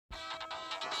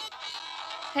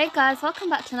Hey guys, welcome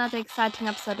back to another exciting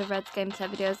episode of Red's Gameplay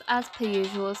videos, as per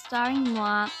usual, starring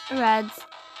moi, Reds.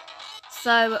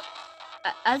 So,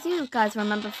 as you guys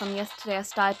remember from yesterday, I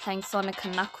started playing Sonic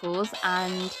and Knuckles,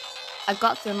 and I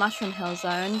got through Mushroom Hill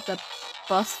Zone. The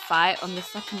boss fight on the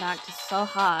second act is so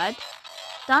hard.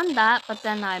 Done that, but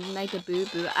then I made a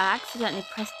boo-boo. I accidentally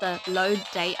pressed the load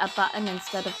data button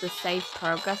instead of the save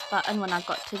progress button when I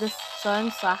got to this zone,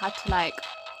 so I had to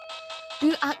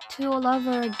do Act 2 all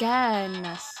over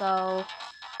again. So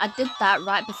I did that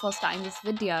right before starting this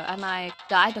video, and I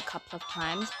died a couple of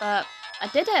times, but I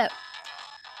did it.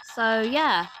 So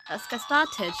yeah, let's get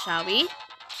started, shall we?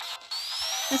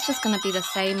 It's just gonna be the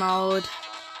same old,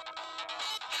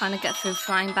 trying to get through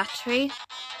Flying Battery.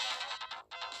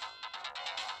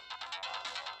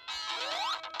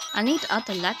 I need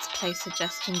other Let's Play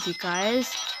suggestions, you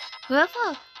guys.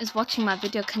 Whoever is watching my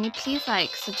video, can you please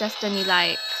suggest any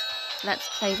Let's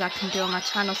Plays I can do on my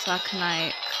channel so I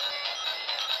can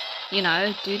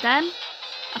do them?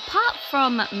 Apart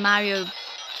from Mario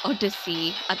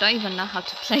Odyssey, I don't even know how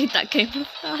to play that game of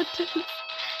starters.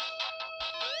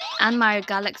 And Mario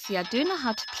Galaxy, I do know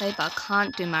how to play, but I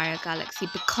can't do Mario Galaxy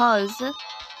because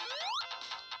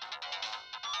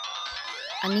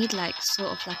I need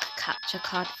sort of a capture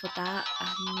card for that,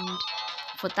 and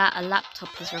for that a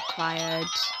laptop is required.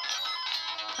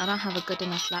 I don't have a good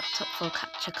enough laptop for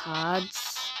capture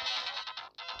cards.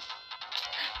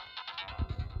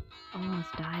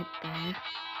 Almost died there.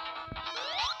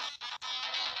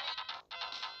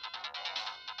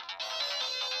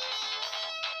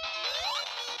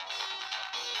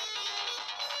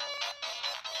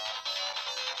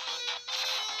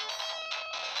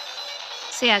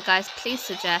 So yeah guys, please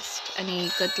suggest any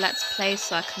good Let's Play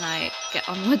so I can get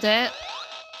on with it.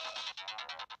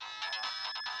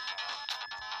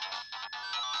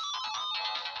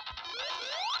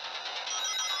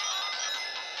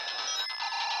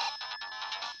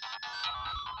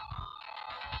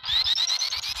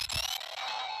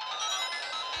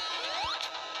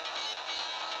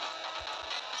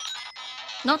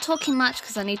 Not talking much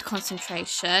because I need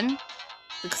concentration,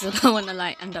 because I don't want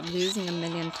to end up losing a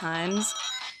million times.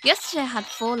 Yesterday I had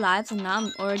 4 lives and now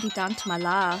I'm already down to my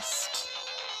last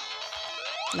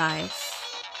life.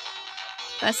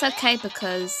 But it's okay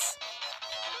because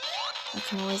I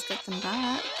can always get them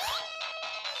back.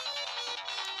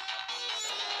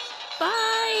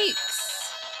 Spikes!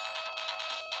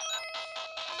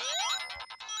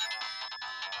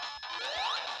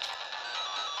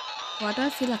 Why do I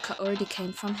feel like I already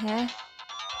came from here?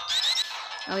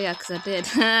 Oh yeah, because I did.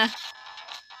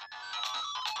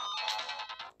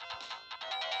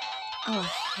 Oh,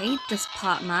 I hate this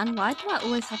part, man. Why do I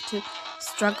always have to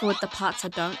struggle with the parts I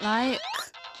don't like?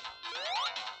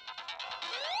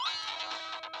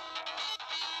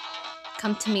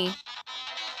 Come to me.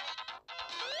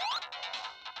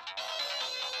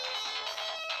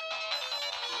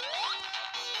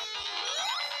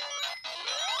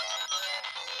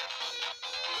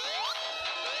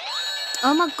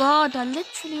 Oh my god, I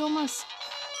literally almost...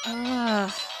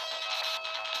 Ugh.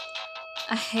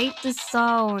 I hate this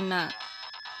zone.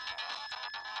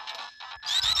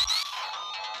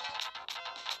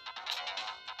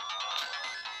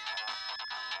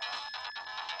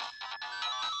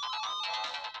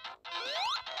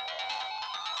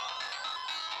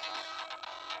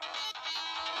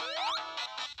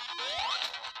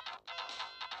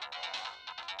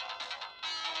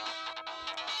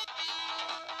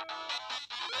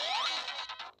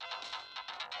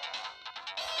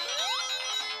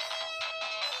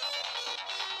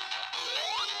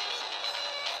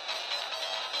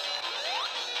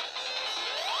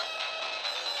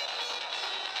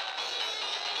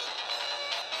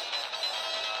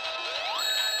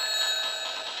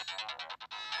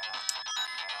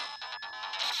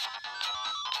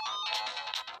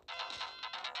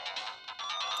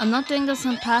 I'm not doing this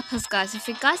on purpose, guys. If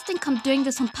you guys think I'm doing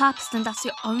this on purpose, then that's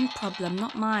your own problem,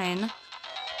 not mine.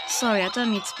 Sorry, I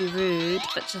don't mean to be rude,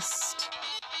 but just...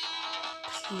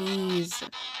 please,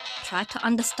 try to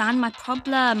understand my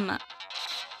problem.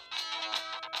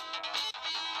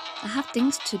 I have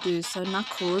things to do, so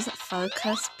Knuckles,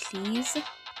 focus, please.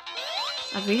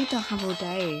 I really don't have all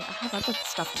day. I have other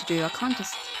stuff to do. I can't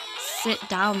just sit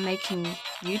down making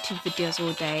YouTube videos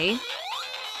all day.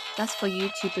 That's for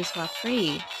YouTubers who are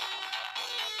free.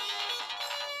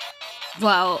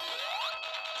 Well,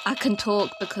 I can talk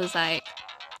because right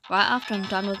after I'm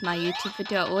done with my YouTube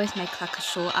video, I always make a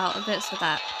short out of it so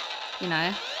that,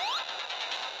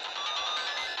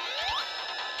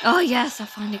 Oh yes, I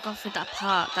finally got through that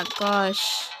part. That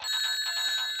gosh.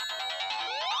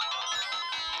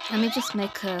 Let me just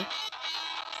make a...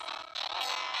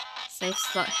 save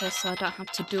slot here so I don't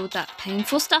have to do that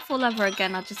painful stuff all over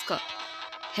again. I just got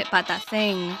hit by that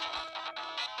thing.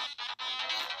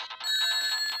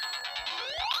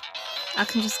 I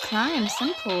can just climb,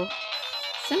 simple.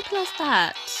 Simple as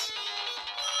that.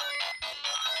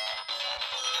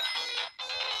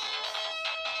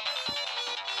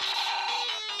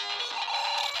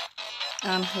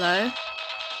 Hello?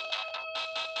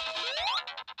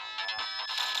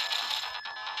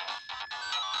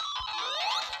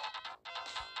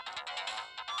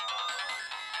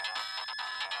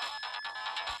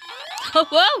 Oh,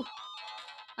 whoa!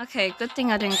 Okay, good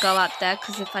thing I didn't go up there,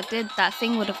 because if I did, that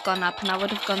thing would have gone up and I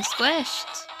would have gone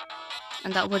squished.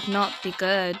 And that would not be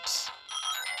good.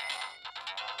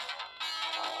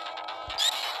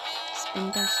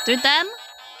 Spin dash through them?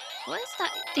 What is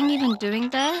that thing even doing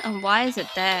there? And why is it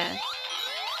there?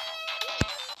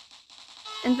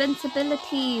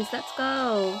 Invincibilities, let's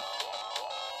go.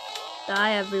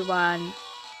 Die, everyone.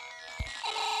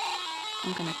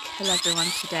 I'm gonna kill everyone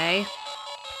today.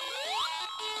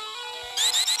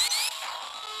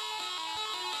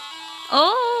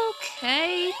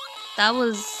 Okay, that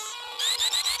was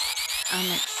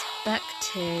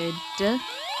unexpected.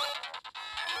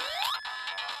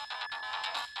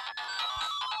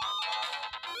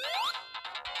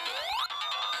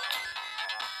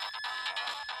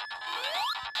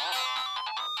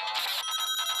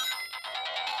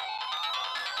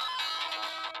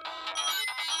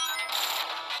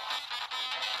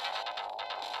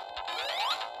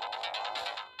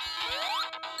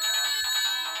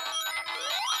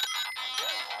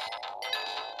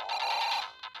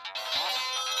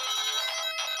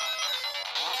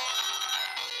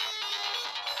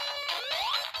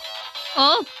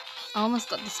 Oh, I almost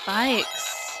got the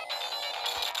spikes.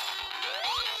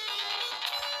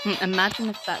 Imagine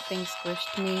if that thing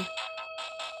squished me.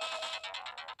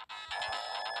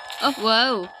 Oh,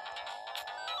 whoa.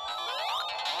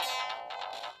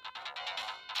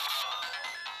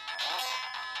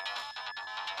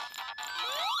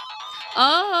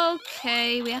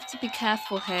 Okay, we have to be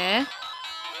careful here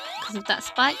because of that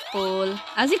spike ball.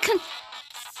 As you can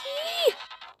see.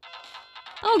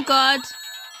 Oh, God.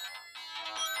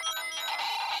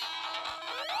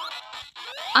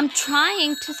 I'm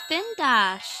trying to spin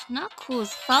dash.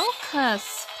 Knuckles,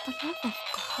 focus. For the love of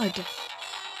God.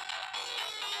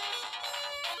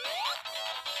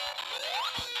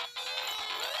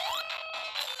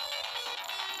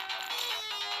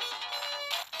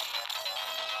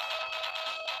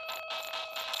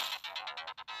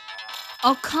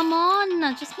 Oh, come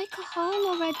on. Just make a hole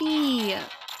already.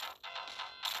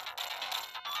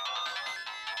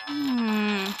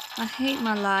 I hate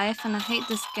my life and I hate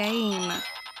this game.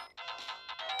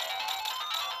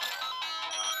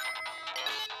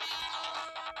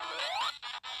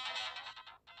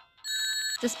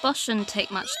 This boss shouldn't take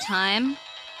much time.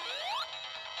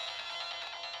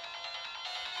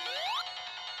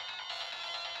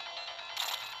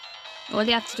 All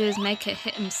you have to do is make it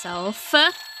hit himself.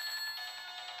 Just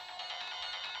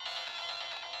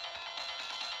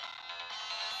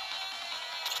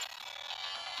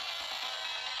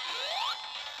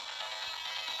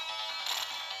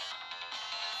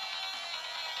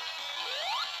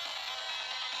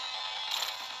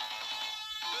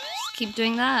keep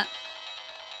doing that.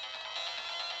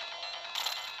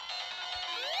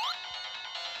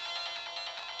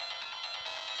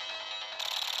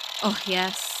 Oh,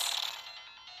 yes.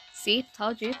 See,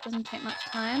 told you, it doesn't take much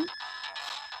time.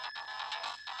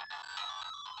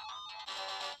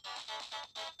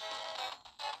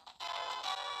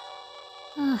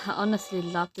 I honestly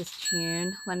love this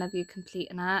tune whenever you complete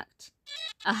an act.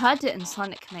 I heard it in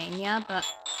Sonic Mania, but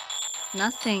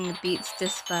nothing beats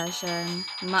this version.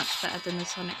 Much better than the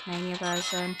Sonic Mania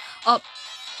version. Oh,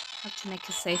 I have to make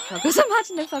a save progress.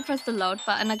 Imagine if I press the load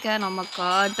button again. Oh my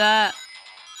God.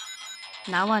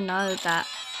 Now I know that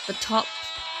the top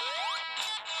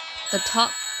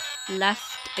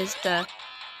left is the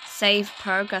save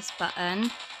progress button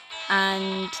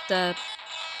and the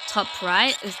top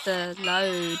right is the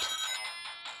load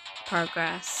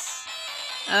progress.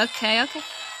 Okay.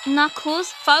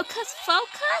 Knuckles, focus,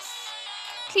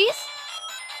 please.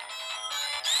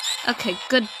 Okay,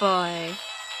 good boy.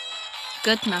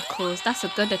 Good Knuckles, that's a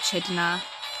good echidna,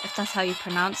 if that's how you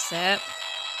pronounce it.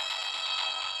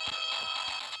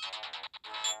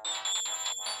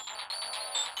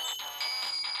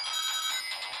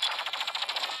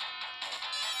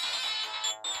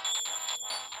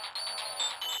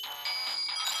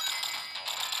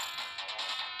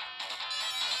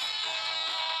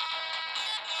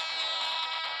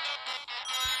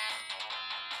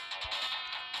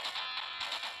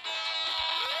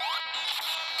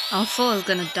 I thought I was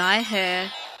gonna die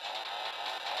here.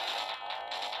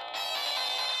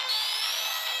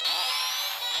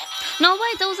 No,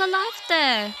 wait, there was a life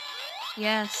there.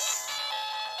 Yes.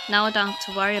 Now I don't have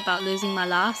to worry about losing my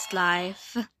last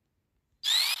life.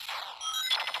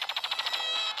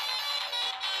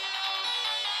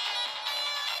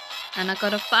 And I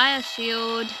got a fire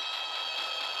shield.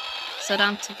 So I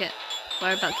don't have to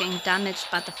worry about getting damaged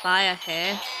by the fire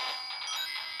here.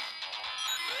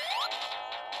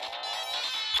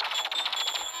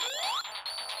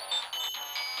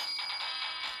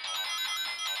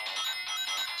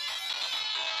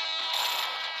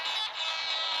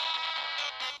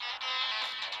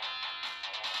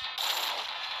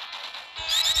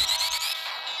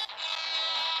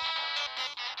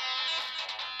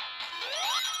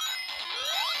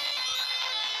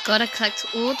 Gotta collect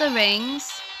all the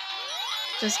rings.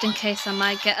 Just in case I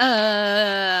might get...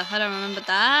 I don't remember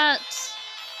that.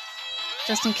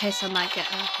 Just in case I might get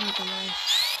another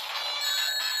life.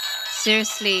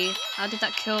 Seriously, how did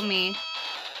that kill me?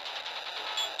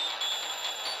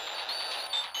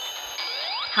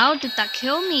 How did that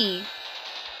kill me?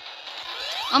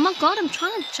 Oh my god, I'm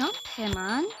trying to jump here,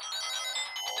 man.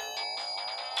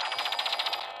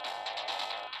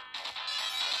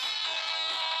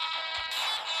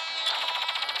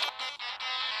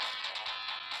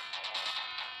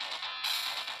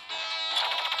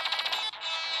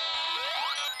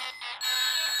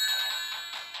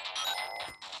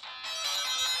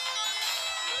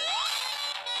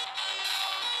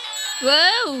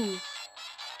 Whoa!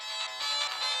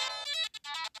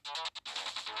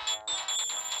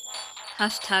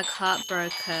 Hashtag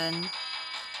heartbroken.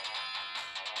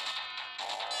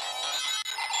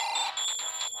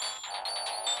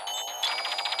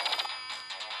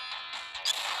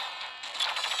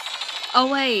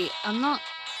 Oh wait, I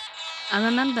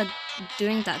remember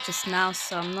doing that just now,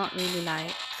 so I'm not really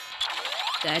like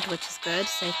dead, which is good.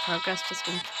 Save progress just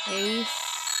in case.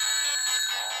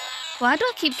 Why do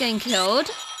I keep getting killed?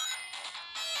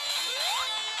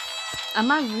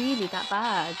 Am I really that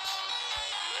bad?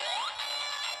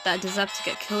 That I deserve to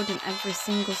get killed in every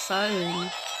single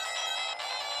zone?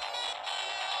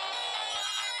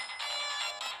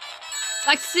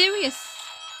 Like, serious?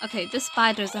 Okay, this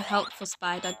spider is a helpful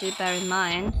spider, do bear in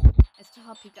mind. It's to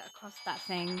help you get across that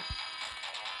thing.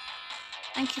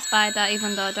 Thank you, spider,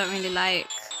 even though I don't really like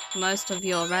most of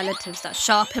your relatives that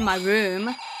show up in my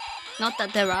room. Not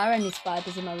that there are any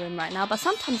spiders in my room right now, but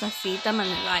sometimes I see them and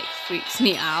it like freaks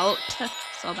me out.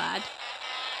 So bad.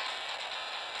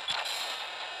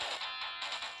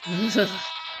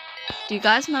 Do you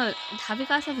guys know, have you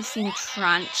guys ever seen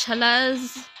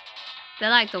tarantulas? They're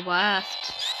like the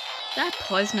worst. They're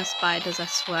poisonous spiders, I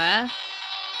swear.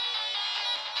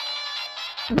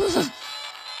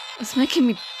 It's making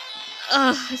me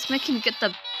get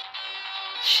the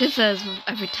shivers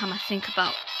every time I think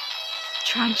about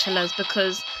tarantulas,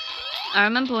 because I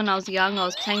remember when I was young, I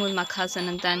was playing with my cousin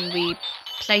and then we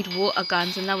played water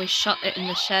guns and then we shot it in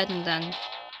the shed, and then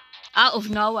out of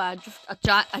nowhere, just a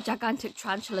gigantic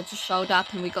tarantula just showed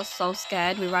up and we got so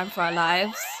scared we ran for our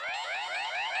lives.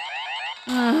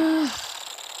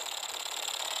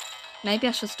 Maybe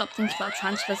I should stop thinking about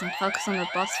tarantulas and focus on the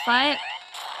boss fight.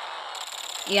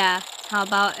 Yeah, how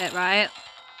about it, right?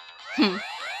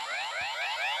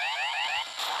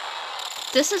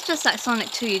 This is just like Sonic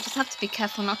 2, you just have to be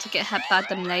careful not to get hit by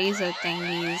them laser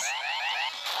thingies.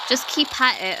 Just keep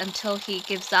at it until he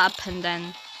gives up, and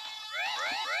then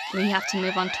we have to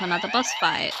move on to another boss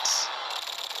fight.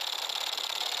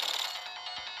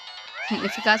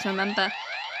 If you guys remember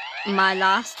my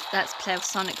last Let's Play of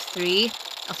Sonic 3,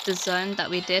 of the zone that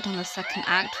we did on the second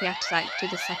act, we had to like do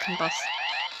the second boss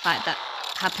fight that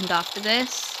happened after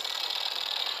this.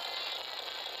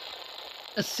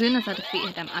 As soon as I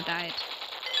defeated him, I died.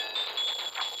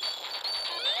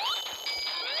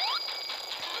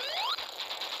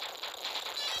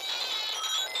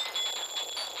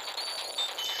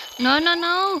 No, no,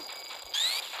 no!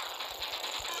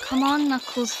 Come on,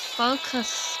 Knuckles,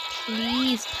 focus,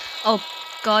 please. Oh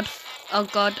god, oh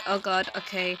god, oh god,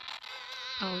 okay.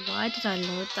 Oh, why did I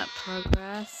load that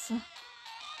progress?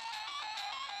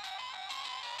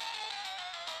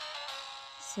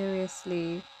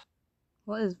 Seriously,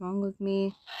 what is wrong with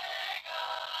me?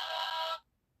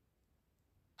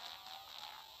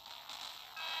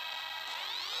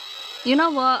 You know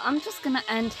what, I'm just gonna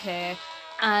end here,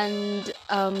 and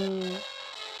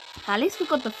at least we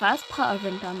got the first part over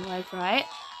and done with, right?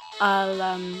 I'll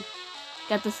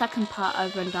get the second part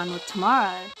over and done with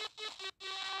tomorrow.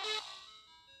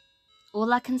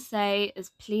 All I can say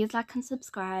is please like and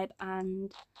subscribe,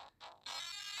 and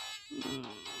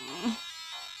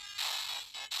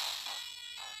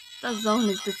That zone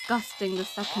is disgusting, the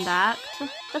second act. The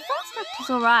first act is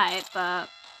alright, but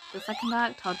the second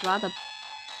act, I'd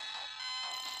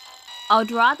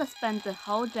rather spend the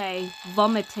whole day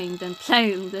vomiting than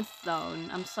playing this zone.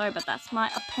 I'm sorry, but that's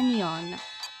my opinion.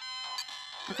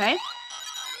 Okay?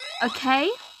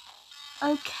 Okay?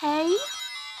 Okay?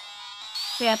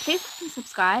 So yeah, please like and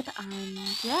subscribe, and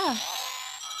yeah.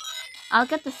 I'll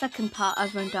get the second part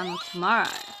over and done with tomorrow.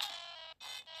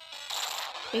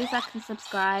 Please like and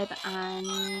subscribe,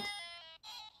 and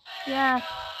yeah,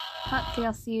 hopefully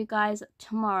I'll see you guys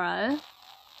tomorrow.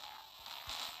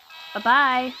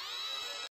 Bye-bye.